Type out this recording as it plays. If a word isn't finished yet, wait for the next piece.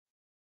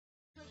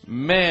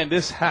Man,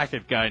 this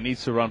Hackett guy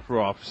needs to run for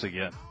office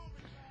again.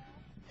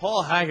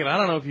 Paul Hackett, I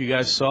don't know if you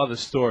guys saw the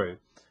story.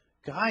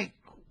 Guy,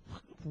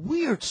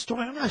 weird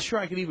story. I'm not sure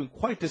I can even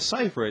quite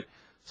decipher it.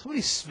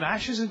 Somebody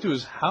smashes into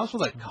his house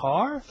with a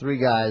car? 3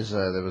 guys,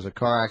 there was a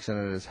car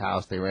accident at his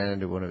house. They ran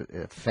into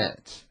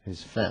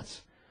his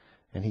fence,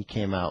 and he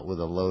came out with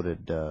a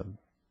loaded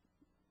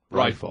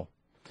rifle.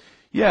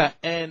 Yeah,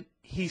 and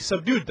he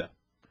subdued them.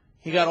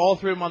 He got all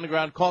 3 of them on the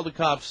ground, called the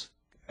cops,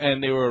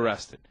 and they were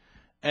arrested.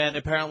 And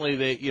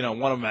apparently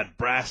one of them had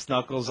brass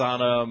knuckles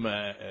on him.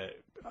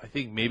 I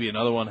think maybe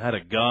another one had a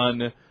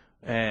gun.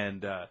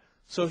 And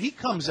so he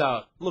comes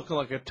out looking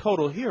like a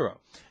total hero.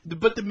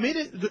 But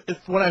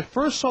when I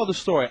first saw the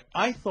story,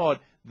 I thought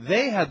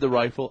they had the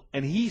rifle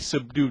and he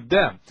subdued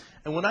them.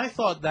 And when I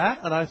thought that,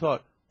 oh,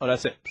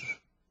 that's it.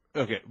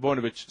 Okay,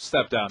 Voinovich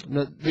stepped down.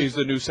 No, He's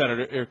the new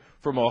senator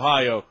from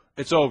Ohio.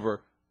 It's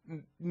over.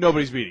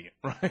 Nobody's beating it,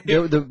 right?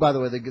 By the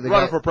way, the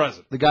running for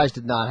president. The guys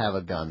did not have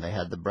a gun. They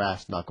had the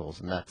brass knuckles,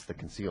 and that's the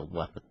concealed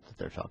weapon that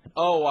they're talking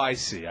about. Oh, I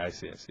see.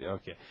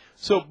 Okay.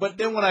 So, but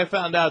then when I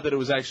found out that it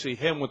was actually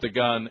him with the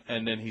gun,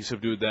 and then he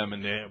subdued them,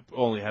 and they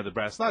only had the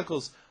brass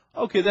knuckles,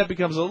 okay, that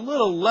becomes a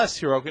little less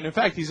heroic. And in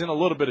fact, he's in a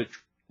little bit of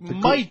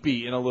might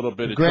be in a little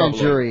bit of trouble. The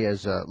grand jury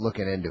is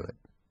looking into it,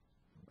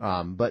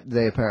 but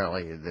they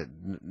apparently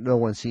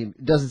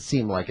doesn't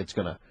seem like it's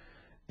gonna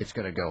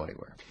go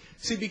anywhere.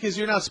 See, because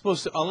you're not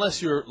supposed to,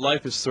 unless your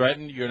life is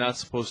threatened, you're not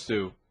supposed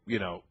to,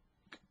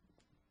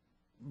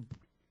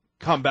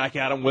 come back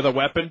at them with a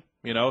weapon,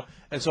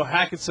 And so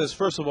Hackett says,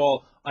 first of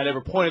all, I never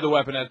pointed the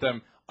weapon at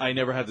them, I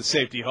never had the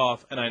safety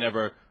off, and I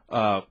never,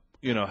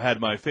 had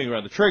my finger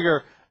on the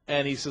trigger.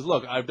 And he says,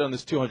 look, I've done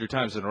this 200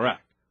 times in Iraq.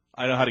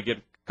 I know how to get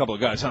a couple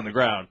of guys on the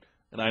ground,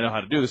 and I know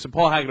how to do this. And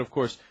Paul Hackett, of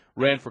course,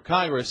 ran for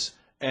Congress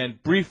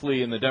and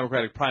briefly in the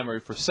Democratic primary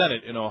for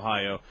Senate in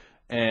Ohio.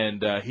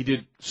 And he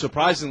did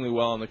surprisingly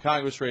well in the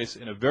Congress race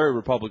in a very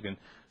Republican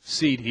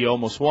seat. He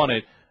almost won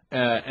it.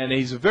 And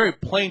he's a very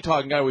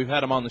plain-talking guy. We've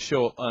had him on the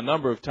show a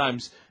number of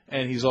times.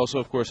 And he's also,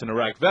 of course, an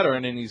Iraq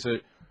veteran. And he's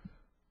a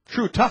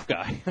true tough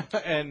guy.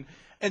 and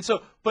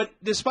so, but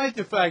despite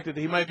the fact that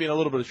he might be in a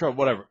little bit of trouble,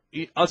 whatever,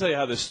 I'll tell you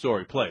how this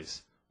story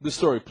plays. This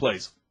story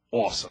plays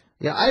awesome.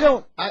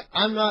 Yeah,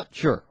 I'm not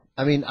sure.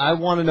 I mean, I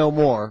want to know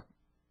more.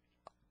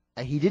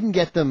 He didn't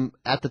get them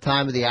at the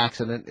time of the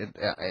accident.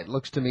 It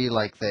looks to me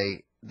like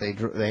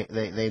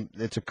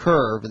it's a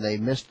curve, and they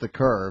missed the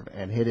curve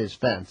and hit his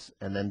fence,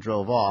 and then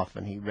drove off,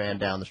 and he ran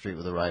down the street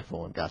with a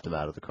rifle and got them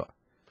out of the car.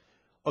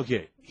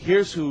 Okay,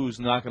 here's who's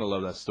not going to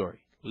love that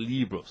story: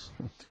 liberals.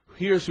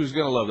 Here's who's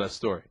going to love that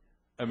story: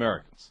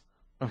 Americans.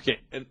 Okay,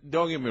 and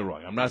don't get me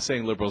wrong. I'm not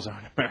saying liberals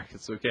aren't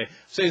Americans. Okay,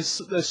 say a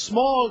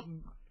small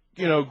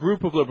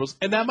group of liberals,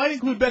 and that might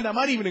include Ben, that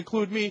might even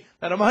include me,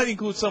 that might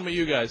include some of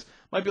you guys,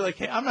 might be like,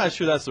 hey, I'm not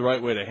sure that's the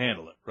right way to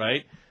handle it,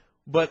 right?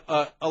 But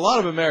a lot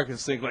of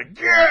Americans think like,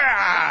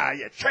 yeah,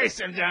 you chase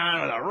him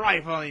down with a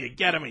rifle, and you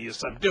get him, and you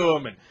subdue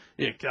him, and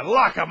you can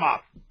lock him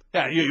up.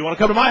 Yeah, you want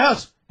to come to my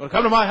house? You want to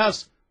come to my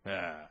house?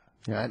 Yeah.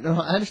 Yeah, no,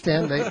 I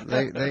understand. He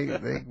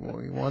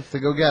wants to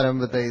go get him,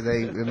 but they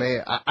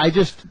may. I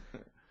just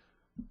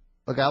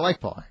look. I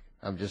like Paul.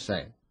 I'm just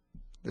saying.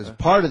 There's a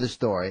part of the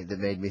story that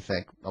made me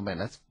think, oh man,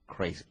 that's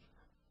crazy.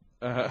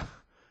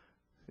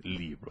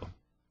 Liberal.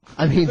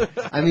 I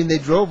mean, they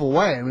drove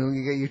away. I mean,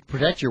 when you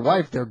protect your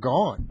wife, they're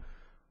gone.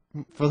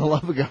 For the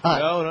love of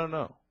God.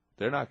 No.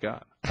 They're not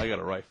gone. I got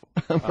a rifle.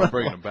 I'm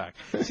bringing them back.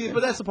 See,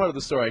 but that's the part of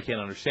the story I can't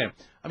understand.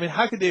 I mean,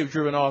 how could they have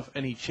driven off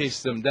and he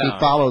chased them down? He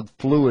followed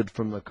fluid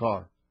from the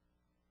car.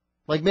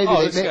 Like maybe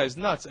this guy's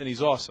nuts and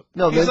he's awesome.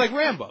 No, he's like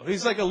Rambo.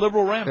 He's like a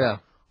liberal Rambo. Yeah.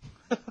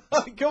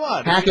 Come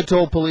on. Hackett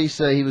told police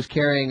he was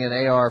carrying an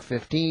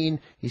AR-15.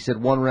 He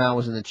said 1 round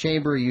was in the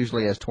chamber. He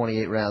usually has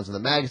 28 rounds in the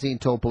magazine.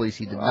 Told police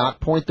he did not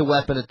point the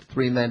weapon at the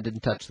 3 men,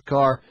 didn't touch the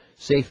car.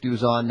 Safety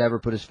was on, never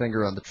put his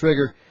finger on the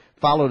trigger.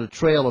 Followed a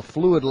trail of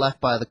fluid left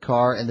by the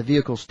car, and the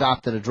vehicle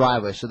stopped in a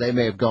driveway, so they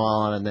may have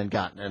gone and then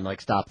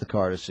stopped the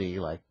car to see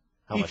how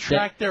much. He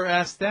tracked their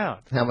ass down.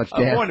 How much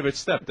damage? Point of it,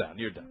 step down.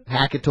 You're done.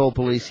 Hackett told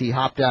police he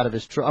hopped out of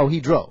his truck. Oh,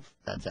 he drove.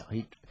 That's how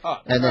he.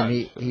 And then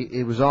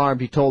he was armed.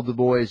 He told the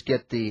boys,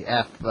 get the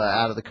F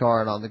out of the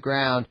car and on the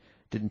ground.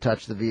 Didn't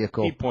touch the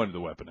vehicle. He pointed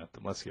the weapon at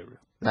them. Let's get real.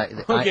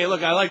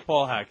 Look, I like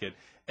Paul Hackett,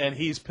 and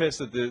he's pissed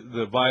that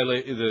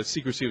the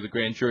secrecy of the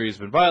grand jury has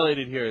been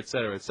violated here, et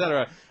cetera, et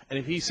cetera. And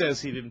if he says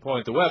he didn't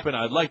point the weapon,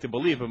 I'd like to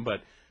believe him, but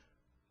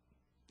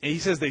he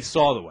says they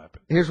saw the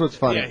weapon. Here's what's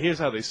funny. Yeah, here's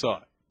how they saw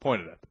it.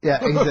 Pointed at them. Yeah,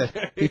 he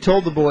said, he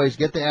told the boys,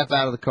 get the F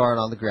out of the car and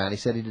on the ground. He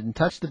said he didn't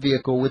touch the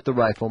vehicle with the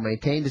rifle,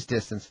 maintained his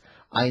distance.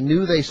 I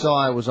knew they saw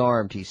I was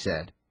armed, he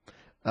said.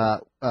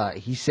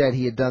 He said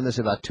he had done this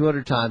about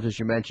 200 times, as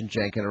you mentioned,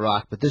 Cenk, in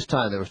Iraq, but this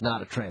time there was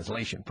not a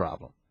translation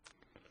problem.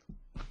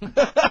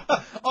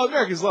 Oh,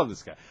 Americans love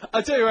this guy.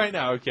 I'll tell you right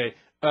now, okay.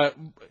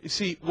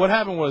 See, what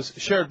happened was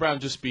Sherrod Brown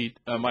just beat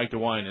Mike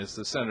DeWine as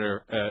the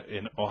senator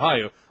in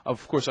Ohio.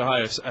 Of course,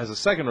 Ohio has a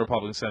second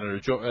Republican senator,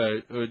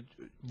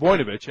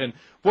 Voinovich. And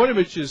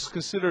Voinovich is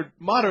considered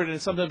moderate and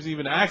sometimes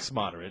even acts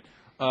moderate.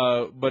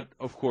 But,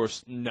 of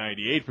course,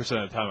 98%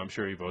 of the time I'm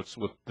sure he votes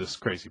with this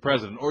crazy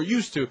president, or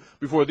used to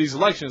before these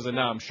elections, and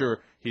now I'm sure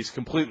he's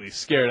completely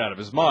scared out of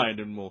his mind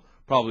and will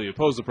probably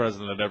oppose the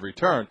president at every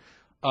turn.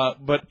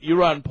 But you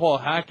run Paul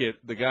Hackett,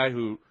 the guy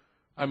who,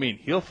 I mean,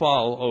 he'll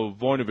follow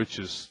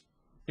Voinovic's,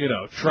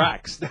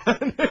 tracks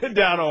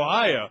down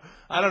Ohio.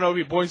 I don't know if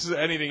he points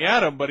anything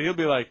at him, but he'll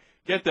be like,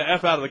 get the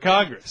F out of the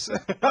Congress.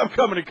 I'm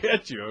coming to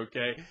get you,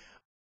 okay?